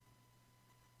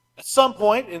some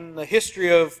point in the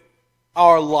history of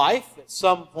our life, at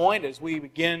some point as we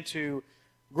begin to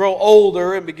grow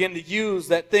older and begin to use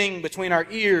that thing between our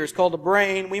ears called the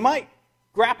brain, we might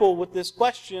grapple with this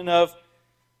question of,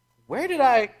 where did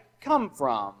I come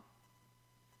from?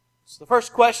 It's the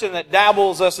first question that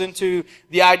dabbles us into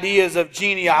the ideas of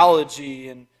genealogy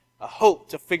and a hope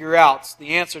to figure out the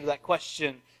answer to that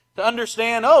question. To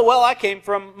understand, I came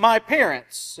from my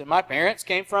parents, and my parents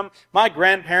came from my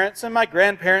grandparents, and my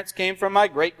grandparents came from my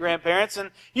great-grandparents,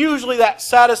 and usually that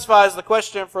satisfies the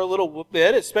question for a little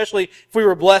bit, especially if we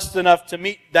were blessed enough to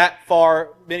meet that far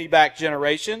many back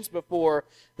generations before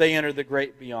they entered the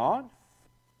great beyond.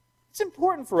 It's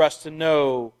important for us to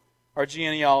know our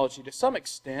genealogy to some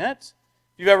extent.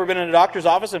 If you've ever been in a doctor's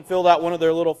office and filled out one of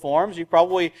their little forms, you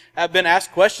probably have been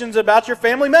asked questions about your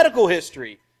family medical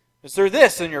history. Is there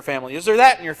this in your family? Is there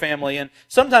that in your family? And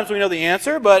sometimes we know the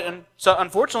answer, but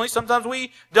unfortunately, sometimes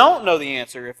we don't know the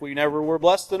answer. If we never were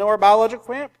blessed to know our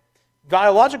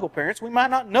biological parents, we might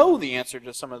not know the answer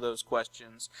to some of those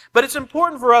questions. But it's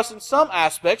important for us in some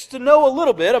aspects to know a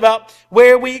little bit about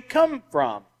where we come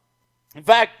from. In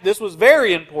fact, this was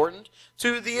very important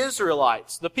to the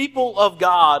Israelites, the people of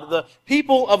God, the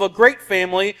people of a great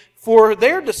family, for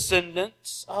their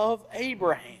descendants of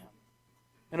Abraham.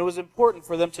 And it was important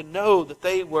for them to know that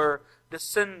they were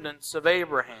descendants of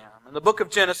Abraham. In the book of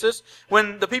Genesis,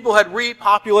 when the people had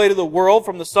repopulated the world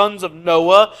from the sons of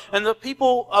Noah, and the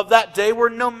people of that day were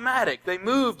nomadic. They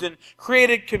moved and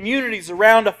created communities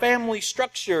around a family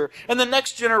structure. And the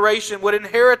next generation would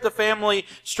inherit the family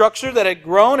structure that had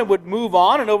grown and would move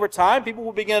on. And over time, people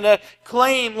would begin to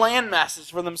claim land masses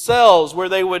for themselves, where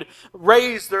they would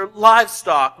raise their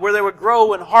livestock, where they would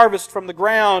grow and harvest from the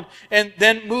ground, and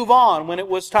then move on when it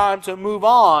was time to move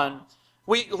on.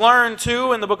 We learn,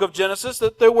 too, in the book of Genesis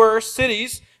that there were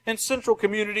cities and central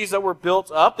communities that were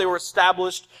built up. They were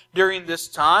established during this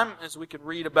time, as we could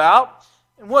read about.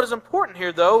 And what is important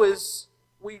here, though, is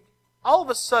we all of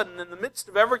a sudden, in the midst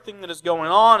of everything that is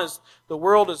going on as the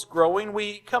world is growing,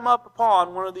 we come up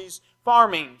upon one of these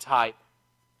farming type.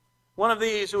 One of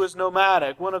these who is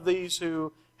nomadic. One of these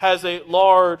who has a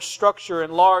large structure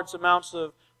and large amounts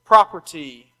of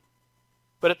property.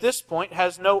 But at this point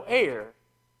has no heir.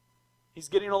 He's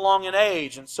getting along in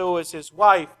age, and so is his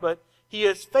wife, but he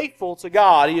is faithful to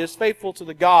God. He is faithful to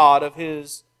the God of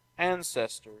his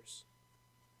ancestors.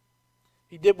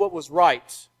 He did what was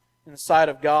right in the sight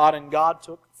of God, and God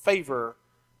took favor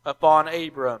upon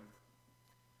Abram.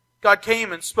 God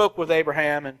came and spoke with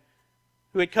Abraham, and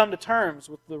who had come to terms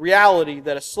with the reality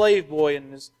that a slave boy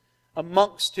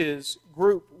amongst his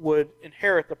group would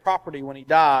inherit the property when he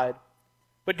died.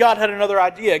 But God had another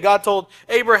idea. God told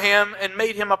Abraham and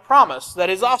made him a promise that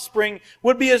his offspring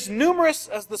would be as numerous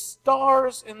as the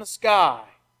stars in the sky.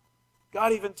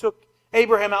 God even took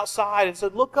Abraham outside and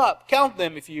said, look up, count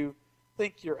them if you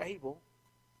think you're able.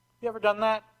 You ever done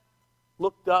that?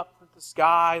 Looked up at the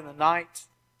sky in the night,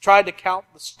 tried to count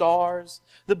the stars,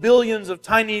 the billions of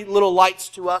tiny little lights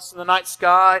to us in the night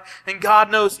sky, and God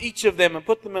knows each of them and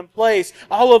put them in place.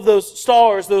 All of those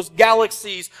stars, those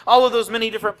galaxies, all of those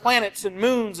many different planets and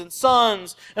moons and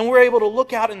suns, and we're able to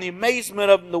look out in the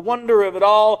amazement of the wonder of it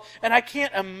all. And I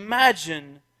can't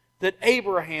imagine that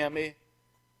Abraham in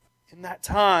that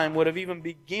time would have even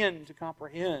begun to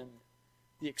comprehend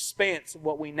the expanse of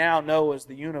what we now know as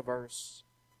the universe.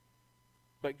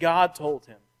 But God told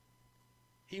him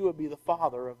he would be the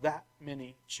father of that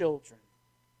many children.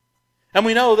 And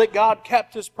we know that God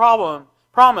kept his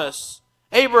promise.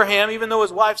 Abraham, even though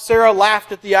his wife Sarah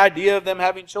laughed at the idea of them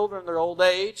having children in their old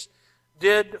age,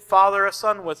 did father a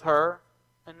son with her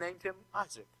and named him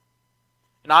Isaac.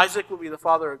 And Isaac would be the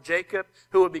father of Jacob,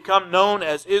 who would become known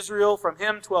as Israel. From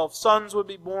him 12 sons would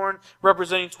be born,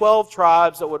 representing 12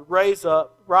 tribes that would rise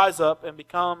up and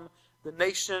become the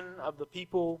nation of the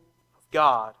people of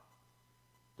God.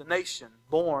 The nation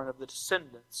born of the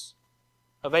descendants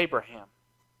of Abraham.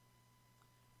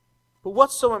 But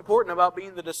what's so important about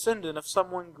being the descendant of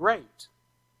someone great?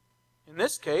 In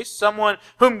this case, someone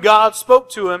whom God spoke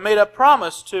to and made a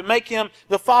promise to make him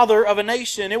the father of a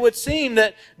nation. It would seem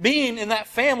that being in that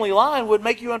family line would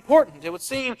make you important. It would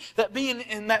seem that being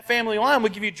in that family line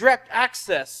would give you direct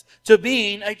access to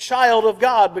being a child of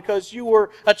God because you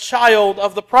were a child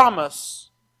of the promise.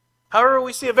 However,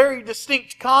 we see a very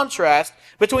distinct contrast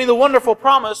between the wonderful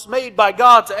promise made by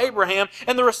God to Abraham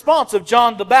and the response of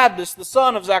John the Baptist, the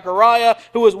son of Zechariah,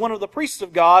 who was one of the priests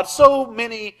of God so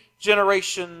many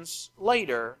generations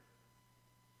later.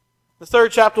 The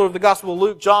third chapter of the Gospel of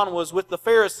Luke, John was with the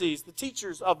Pharisees, the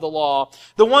teachers of the law,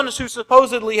 the ones who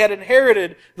supposedly had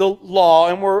inherited the law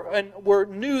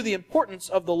and knew the importance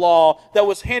of the law that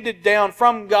was handed down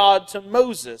from God to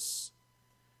Moses.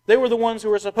 They were the ones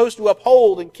who were supposed to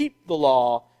uphold and keep the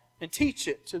law and teach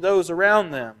it to those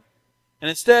around them. And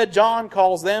instead, John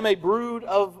calls them a brood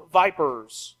of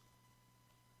vipers.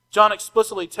 John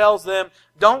explicitly tells them,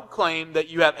 don't claim that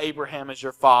you have Abraham as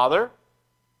your father.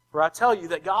 For I tell you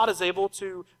that God is able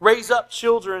to raise up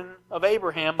children of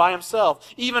Abraham by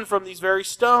Himself, even from these very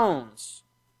stones.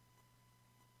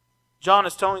 John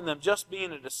is telling them just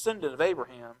being a descendant of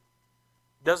Abraham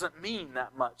doesn't mean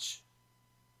that much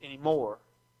anymore.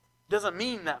 It doesn't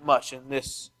mean that much in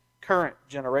this current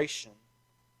generation.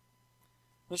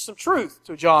 There's some truth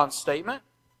to John's statement.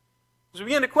 As we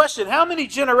begin to question, how many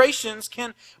generations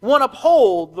can one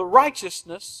uphold the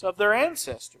righteousness of their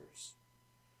ancestors?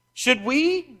 Should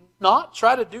we not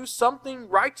try to do something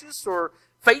righteous or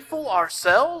faithful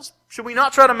ourselves? Should we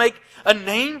not try to make a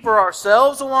name for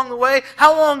ourselves along the way?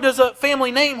 How long does a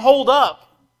family name hold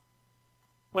up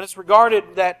when it's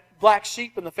regarded that black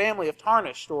sheep in the family have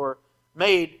tarnished or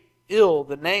made ill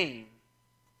the name?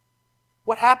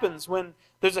 What happens when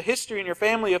there's a history in your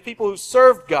family of people who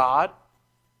served God,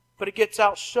 but it gets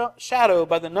outshadowed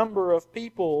by the number of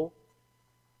people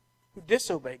who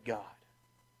disobeyed God,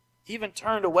 even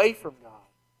turned away from God,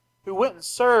 who went and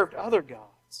served other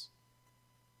gods?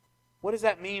 What does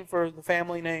that mean for the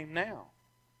family name now?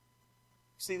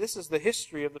 See, this is the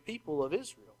history of the people of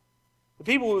Israel. The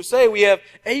people who say we have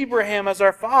Abraham as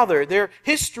our father, their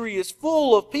history is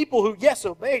full of people who, yes,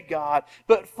 obeyed God,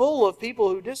 but full of people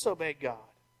who disobeyed God.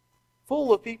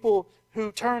 Full of people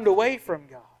who turned away from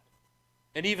God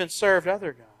and even served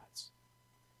other gods.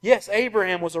 Yes,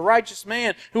 Abraham was a righteous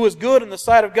man who was good in the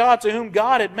sight of God, to whom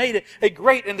God had made a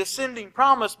great and descending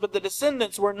promise, but the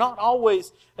descendants were not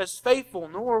always as faithful,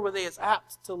 nor were they as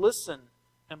apt to listen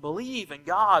and believe in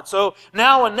God. So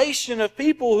now a nation of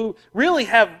people who really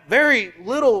have very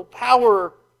little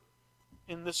power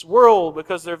in this world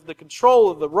because of the control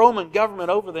of the Roman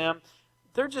government over them,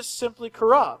 they're just simply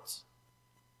corrupt.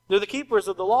 They're the keepers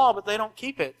of the law, but they don't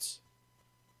keep it.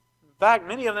 In fact,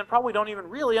 many of them probably don't even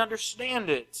really understand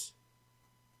it.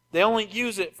 They only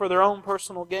use it for their own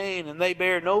personal gain, and they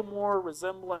bear no more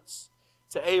resemblance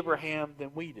to Abraham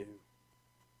than we do.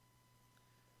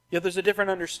 Yet there's a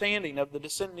different understanding of the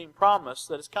descending promise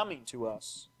that is coming to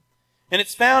us. And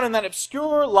it's found in that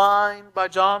obscure line by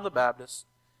John the Baptist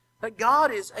that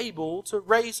God is able to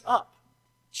raise up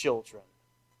children,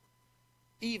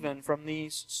 even from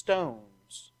these stones.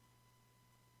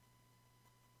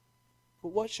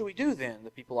 But what should we do then,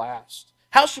 the people asked?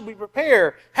 How should we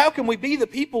prepare? How can we be the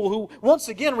people who once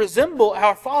again resemble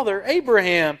our father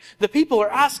Abraham? The people are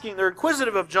asking, they're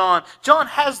inquisitive of John. John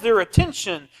has their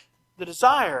attention, the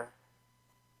desire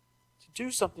to do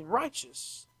something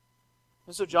righteous.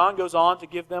 And so John goes on to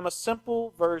give them a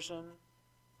simple version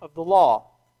of the law.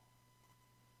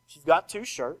 If you've got two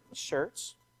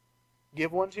shirts,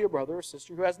 give one to your brother or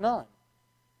sister who has none.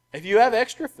 If you have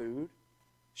extra food,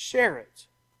 share it.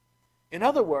 In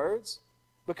other words,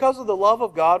 because of the love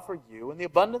of God for you and the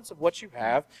abundance of what you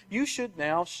have, you should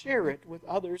now share it with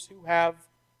others who have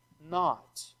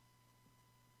not.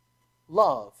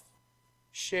 Love.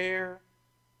 Share,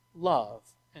 love,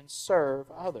 and serve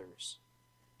others.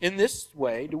 In this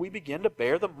way do we begin to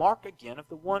bear the mark again of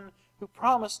the one who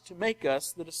promised to make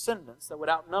us the descendants that would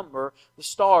outnumber the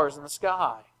stars in the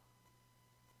sky.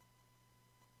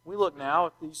 We look now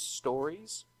at these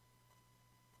stories,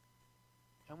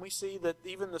 and we see that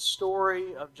even the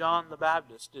story of John the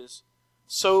Baptist is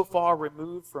so far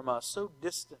removed from us, so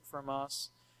distant from us.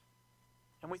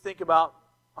 And we think about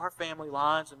our family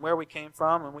lines and where we came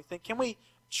from, and we think, can we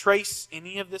trace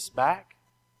any of this back?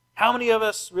 How many of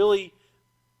us really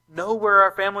know where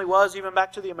our family was even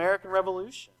back to the American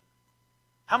Revolution?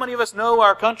 How many of us know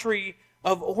our country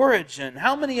of origin?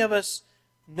 How many of us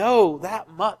know that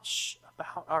much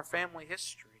about our family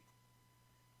history?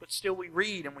 But still we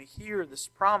read and we hear this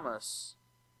promise.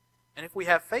 And if we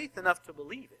have faith enough to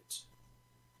believe it,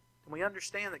 then we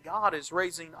understand that God is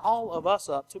raising all of us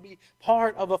up to be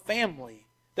part of a family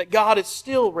that God is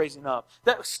still raising up,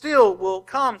 that still will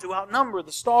come to outnumber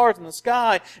the stars in the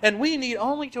sky. And we need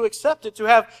only to accept it, to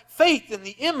have faith in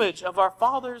the image of our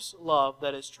Father's love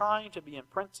that is trying to be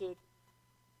imprinted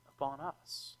upon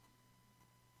us.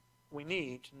 We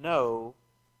need to know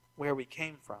where we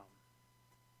came from.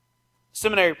 A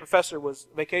seminary professor was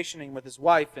vacationing with his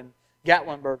wife in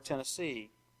Gatlinburg, Tennessee.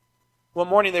 One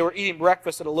morning they were eating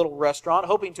breakfast at a little restaurant,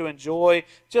 hoping to enjoy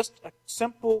just a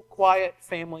simple, quiet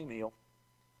family meal.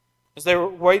 As they were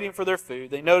waiting for their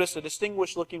food, they noticed a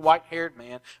distinguished-looking white-haired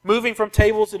man moving from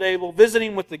table to table,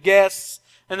 visiting with the guests.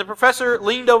 And the professor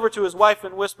leaned over to his wife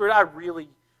and whispered, "I really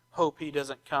hope he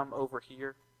doesn't come over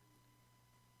here."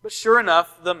 But sure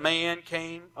enough, the man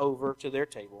came over to their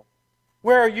table.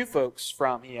 "Where are you folks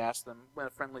from?" he asked them in a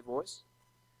friendly voice.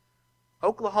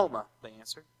 "Oklahoma," they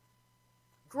answered.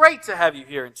 "Great to have you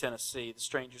here in Tennessee," the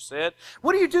stranger said.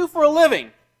 "What do you do for a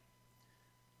living?"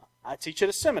 "I teach at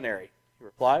a seminary," he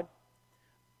replied.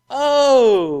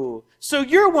 "Oh, so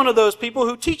you're one of those people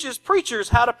who teaches preachers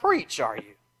how to preach, are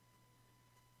you?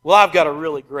 Well, I've got a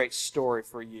really great story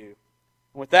for you."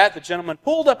 And with that, the gentleman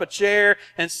pulled up a chair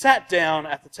and sat down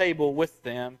at the table with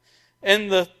them.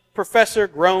 And the professor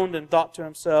groaned and thought to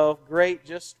himself, "Great,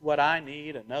 just what I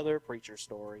need, another preacher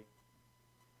story."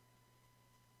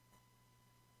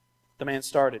 The man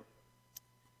started.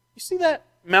 "You see that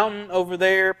mountain over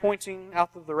there pointing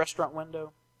out of the restaurant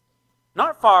window?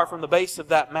 Not far from the base of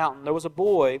that mountain, there was a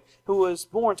boy who was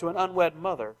born to an unwed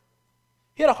mother.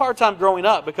 He had a hard time growing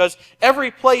up because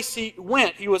every place he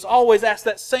went, he was always asked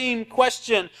that same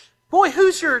question. Boy,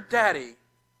 who's your daddy?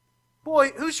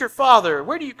 Boy, who's your father?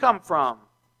 Where do you come from?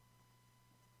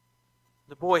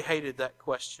 The boy hated that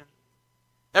question.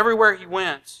 Everywhere he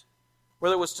went,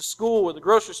 whether it was to school or the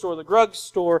grocery store or the drug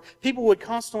store, people would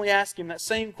constantly ask him that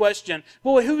same question.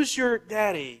 Boy, who's your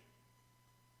daddy?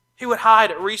 He would hide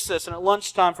at recess and at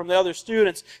lunchtime from the other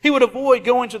students. He would avoid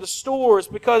going to the stores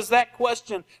because that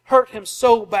question hurt him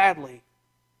so badly.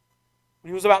 When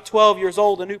he was about 12 years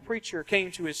old, a new preacher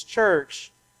came to his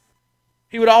church.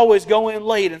 He would always go in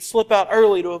late and slip out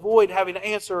early to avoid having to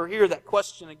answer or hear that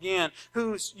question again.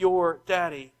 Who's your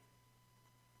daddy?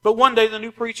 But one day the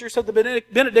new preacher said the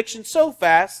benediction so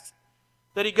fast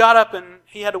that he got up and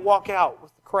he had to walk out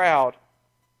with the crowd.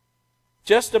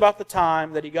 Just about the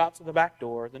time that he got to the back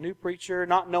door, the new preacher,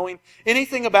 not knowing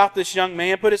anything about this young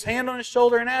man, put his hand on his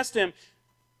shoulder and asked him,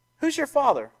 "Who's your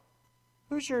father?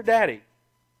 Who's your daddy?"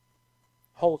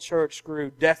 The whole church grew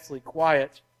deathly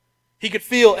quiet. He could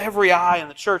feel every eye in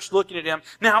the church looking at him.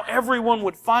 Now everyone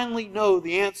would finally know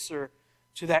the answer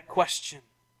to that question.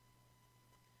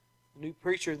 The new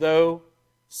preacher, though,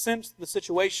 sensed the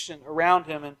situation around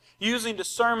him and, using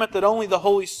discernment that only the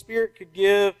Holy Spirit could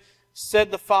give,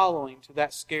 said the following to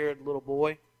that scared little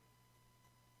boy.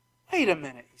 "Wait a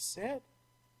minute," he said.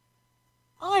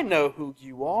 "I know who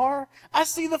you are. I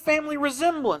see the family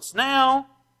resemblance now.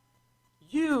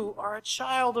 You are a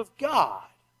child of God."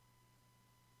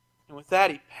 And with that,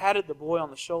 he patted the boy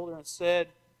on the shoulder and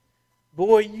said,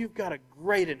 "Boy, you've got a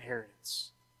great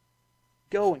inheritance.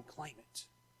 Go and claim it."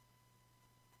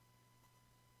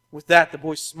 With that, the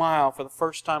boy smiled for the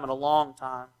first time in a long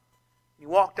time. He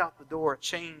walked out the door a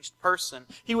changed person.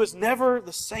 He was never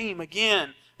the same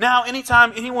again. Now,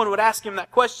 anytime anyone would ask him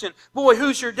that question, "Boy,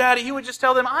 who's your daddy?" he would just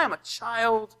tell them, "I am a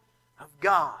child of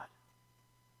God."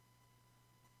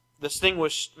 The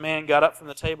distinguished man got up from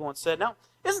the table and said, "Now,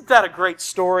 isn't that a great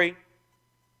story?"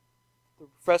 The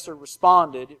professor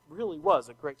responded, "It really was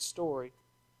a great story."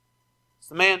 As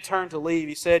the man turned to leave,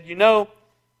 he said, "You know,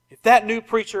 if that new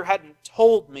preacher hadn't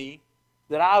told me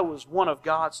that I was one of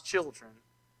God's children,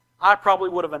 I probably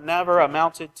would have never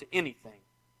amounted to anything."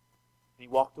 And he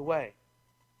walked away.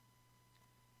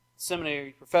 The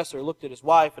seminary professor looked at his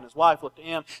wife, and his wife looked at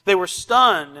him. They were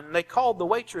stunned, and they called the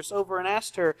waitress over and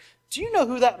asked her, "Do you know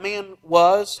who that man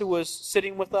was who was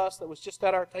sitting with us that was just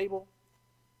at our table?"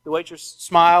 The waitress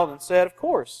smiled and said, "Of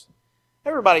course.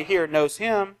 Everybody here knows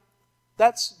him.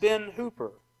 That's Ben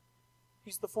Hooper.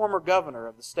 He's the former governor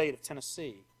of the state of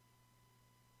Tennessee."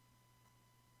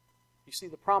 You see,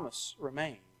 the promise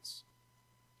remains.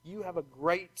 You have a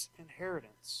great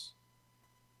inheritance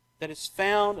that is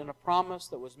found in a promise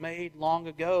that was made long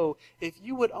ago. If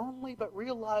you would only but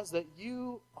realize that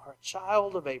you are a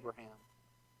child of Abraham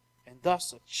and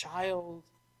thus a child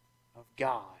of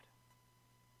God.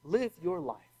 Live your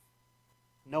life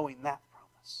knowing that